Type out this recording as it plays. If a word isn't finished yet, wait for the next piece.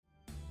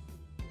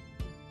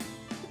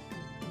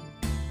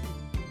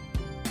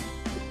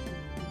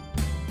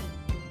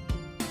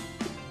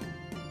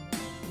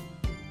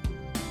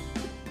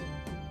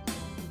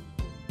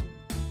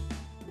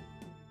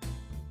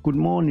Good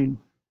morning.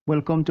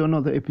 Welcome to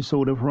another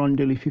episode of Ron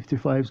Daly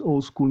 55's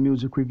Old School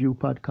Music Review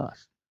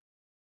podcast.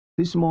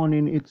 This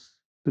morning it's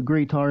the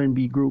great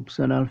R&B groups,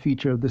 and I'll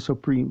feature the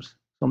Supremes,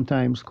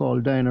 sometimes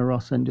called Diana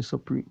Ross and the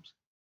Supremes.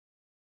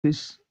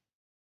 This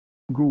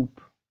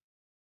group,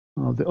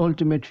 the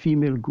ultimate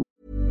female group.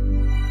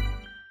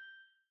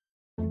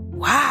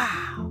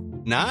 Wow.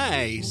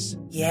 Nice.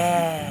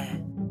 Yeah.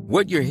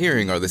 What you're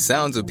hearing are the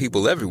sounds of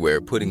people everywhere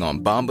putting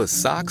on Bombas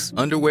socks,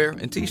 underwear,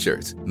 and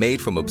T-shirts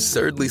made from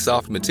absurdly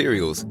soft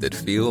materials that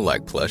feel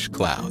like plush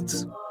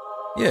clouds.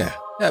 Yeah,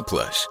 that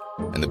plush.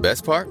 And the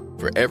best part?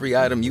 For every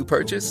item you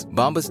purchase,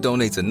 Bombas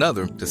donates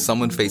another to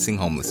someone facing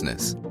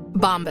homelessness.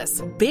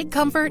 Bombas. Big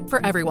comfort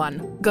for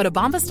everyone. Go to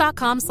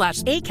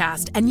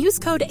bombas.com/ACAST and use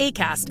code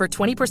ACAST for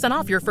 20%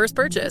 off your first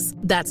purchase.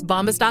 That's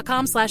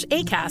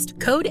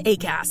bombas.com/ACAST. Code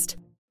ACAST.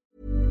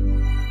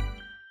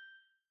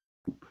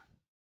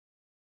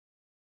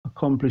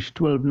 Accomplished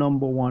 12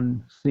 number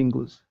one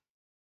singles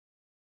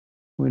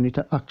when it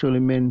actually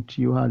meant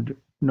you had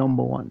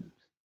number one.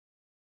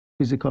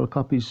 Physical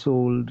copies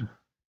sold,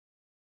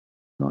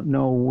 not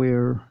now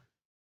where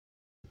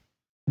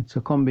it's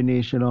a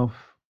combination of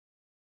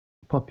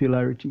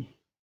popularity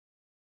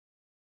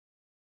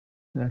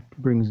that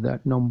brings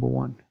that number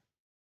one.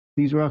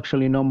 These were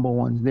actually number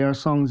ones. There are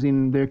songs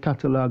in their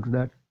catalogs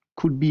that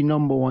could be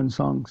number one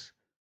songs,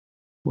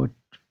 but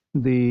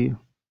the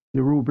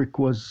rubric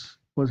was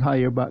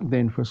higher back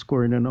then for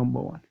scoring a number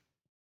one.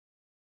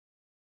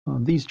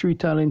 These three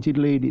talented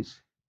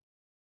ladies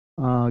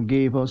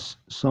gave us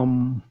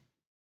some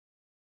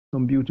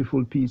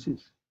beautiful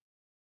pieces.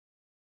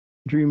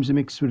 Dreams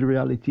mixed with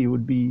reality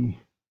would be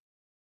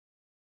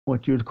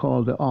what you'd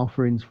call the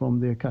offerings from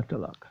their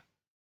catalog.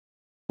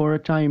 For a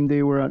time,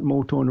 they were at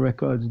Motown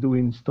Records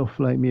doing stuff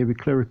like maybe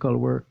clerical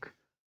work,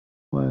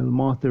 while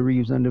Martha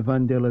Reeves and the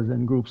Vandellas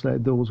and groups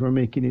like those were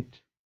making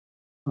it.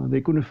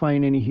 They couldn't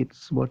find any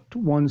hits, but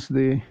once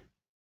the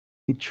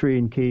hit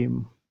train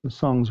came, the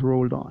songs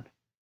rolled on.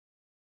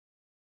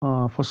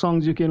 For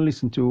songs you can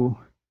listen to,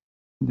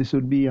 this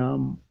would be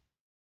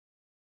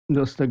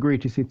just the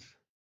greatest hits.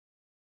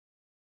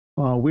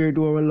 Where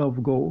Do Our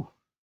Love Go?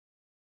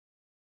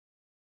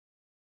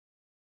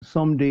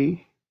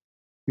 Someday,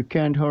 You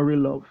Can't Hurry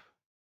Love,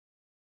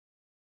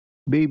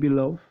 Baby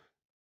Love,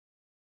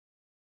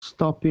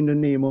 Stop in the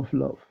Name of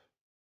Love,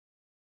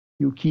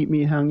 You Keep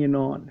Me Hanging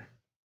On,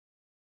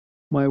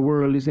 My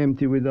World is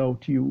Empty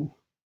Without You,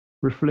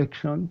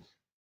 Reflections,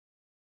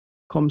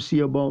 Come See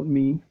About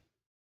Me,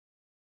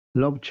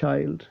 Love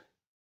Child,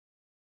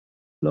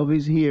 Love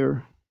Is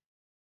Here,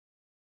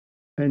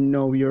 and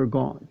Now You're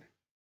Gone,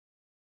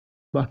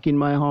 Back in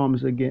My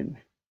Arms Again,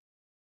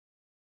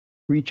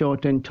 Reach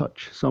Out and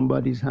Touch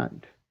Somebody's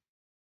Hand.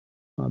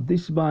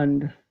 This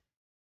band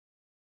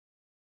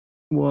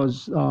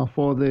was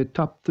for the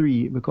top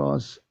three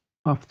because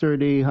after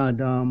they had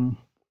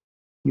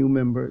new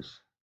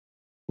members.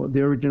 But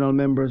the original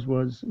members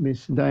was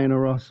Miss Diana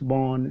Ross,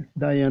 born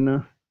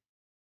Diana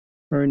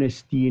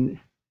Ernestine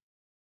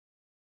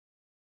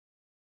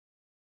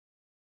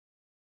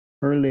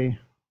Early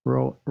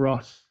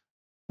Ross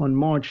on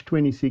March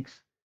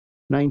 26,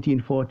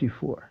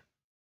 1944.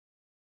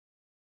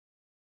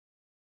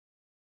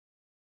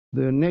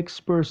 The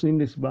next person in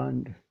this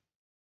band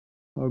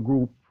or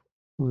group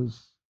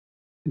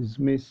is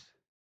Miss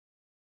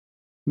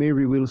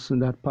Mary Wilson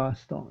that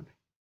passed on.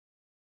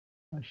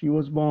 She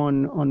was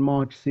born on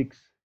March 6,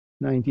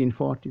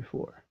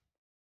 1944.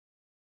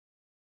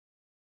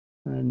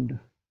 And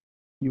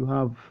you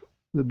have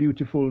the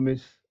beautiful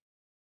Miss,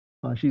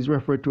 she's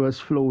referred to as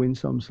Flo in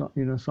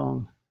a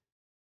song,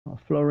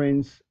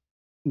 Florence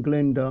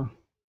Glenda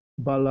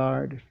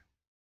Ballard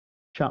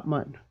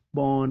Chapman,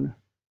 born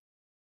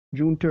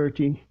June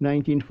 30,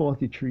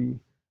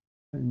 1943.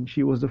 And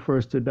she was the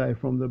first to die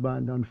from the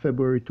band on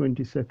February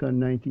 22nd,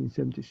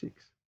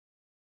 1976.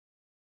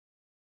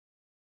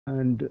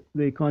 And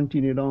they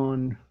continued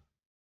on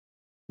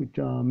with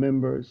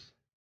members.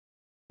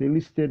 They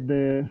listed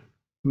the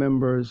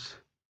members,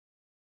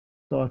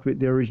 start with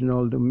the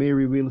original, the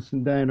Mary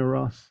Wilson, Diana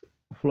Ross,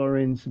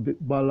 Florence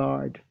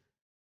Ballard,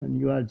 and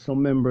you had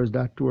some members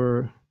that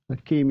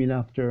came in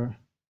after: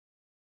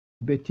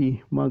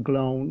 Betty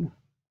McGlown,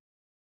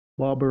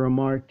 Barbara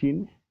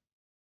Martin,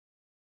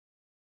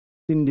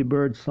 Cindy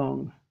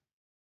Birdsong,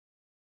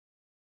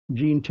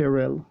 Jean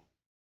Terrell,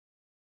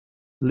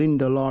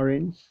 Linda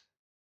Lawrence,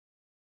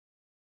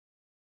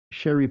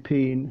 Sherry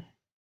Payne,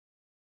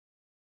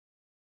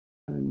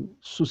 and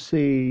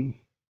Susay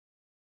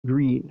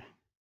Green.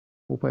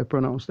 Hope I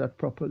pronounced that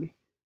properly.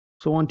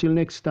 So until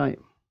next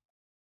time,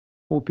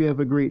 hope you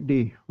have a great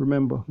day.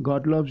 Remember,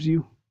 God loves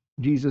you.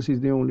 Jesus is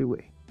the only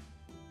way.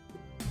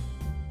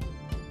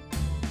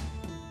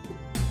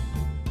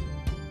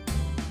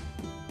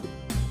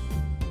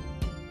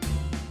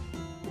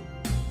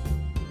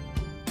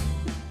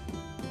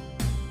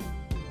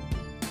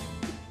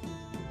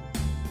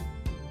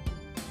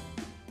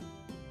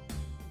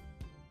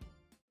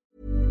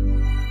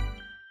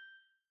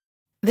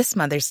 This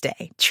Mother's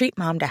Day, treat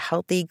mom to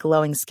healthy,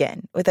 glowing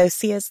skin with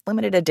Osea's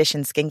limited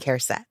edition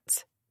skincare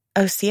sets.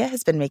 Osea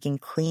has been making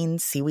clean,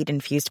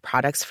 seaweed-infused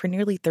products for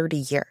nearly 30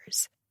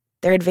 years.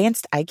 Their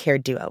advanced eye care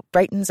duo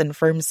brightens and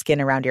firms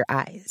skin around your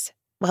eyes,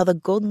 while the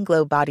Golden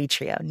Glow Body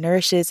Trio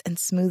nourishes and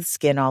smooths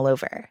skin all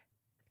over.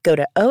 Go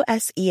to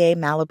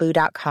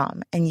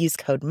OSEAMalibu.com and use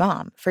code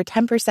MOM for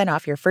 10%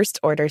 off your first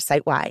order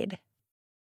site-wide.